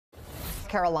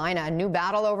Carolina, a new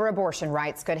battle over abortion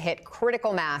rights could hit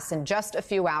critical mass in just a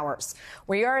few hours.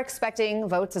 We are expecting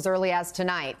votes as early as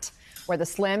tonight, where the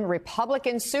slim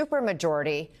Republican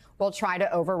supermajority will try to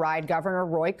override Governor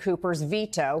Roy Cooper's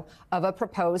veto of a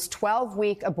proposed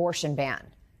 12-week abortion ban.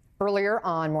 Earlier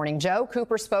on Morning Joe,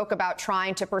 Cooper spoke about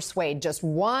trying to persuade just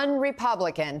one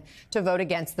Republican to vote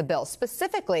against the bill,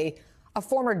 specifically a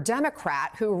former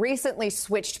Democrat who recently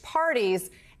switched parties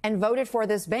and voted for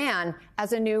this ban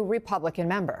as a new Republican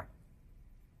member.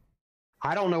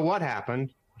 I don't know what happened.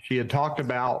 She had talked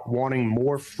about wanting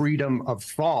more freedom of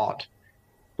thought.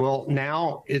 Well,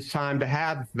 now it's time to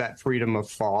have that freedom of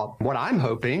thought. What I'm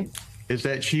hoping is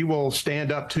that she will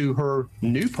stand up to her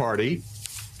new party,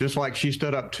 just like she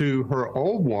stood up to her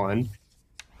old one.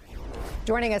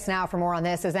 Joining us now for more on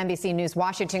this is NBC News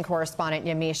Washington correspondent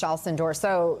Yamiche Alcindor.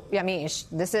 So, Yamiche,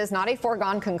 this is not a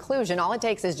foregone conclusion. All it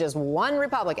takes is just one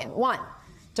Republican,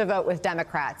 to vote with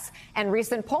Democrats. And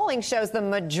recent polling shows the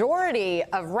majority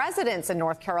of residents in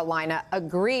North Carolina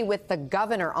agree with the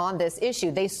governor on this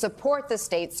issue. They support the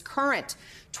state's current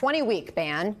 20-week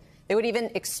ban. They would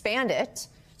even expand it.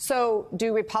 So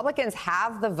do Republicans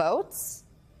have the votes?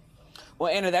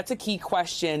 Well, Anna, that's a key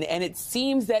question, and it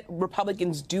seems that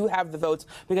Republicans do have the votes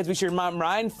because we should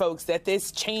remind folks that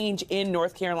this change in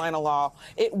North Carolina law,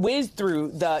 it whizzed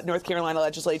through the North Carolina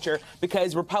legislature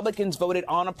because Republicans voted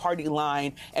on a party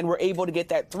line and were able to get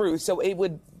that through. So it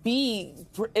would be,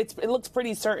 it looks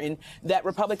pretty certain that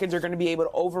Republicans are going to be able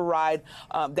to override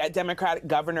that Democratic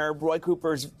Governor Roy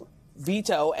Cooper's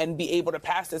veto and be able to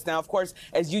pass this. Now, of course,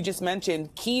 as you just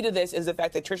mentioned, key to this is the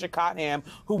fact that Tricia Cottingham,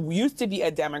 who used to be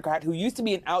a Democrat, who used to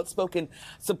be an outspoken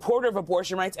supporter of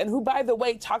abortion rights, and who, by the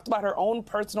way, talked about her own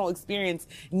personal experience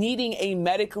needing a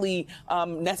medically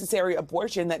necessary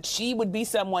abortion, that she would be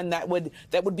someone that would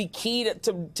be key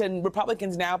to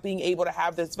Republicans now being able to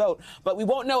have this vote. But we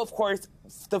won't know, of course,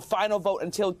 the final vote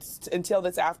until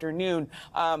this afternoon.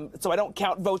 So I don't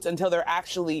count votes until they're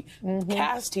actually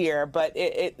cast here, but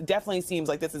it definitely seems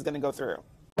like this is going to go through.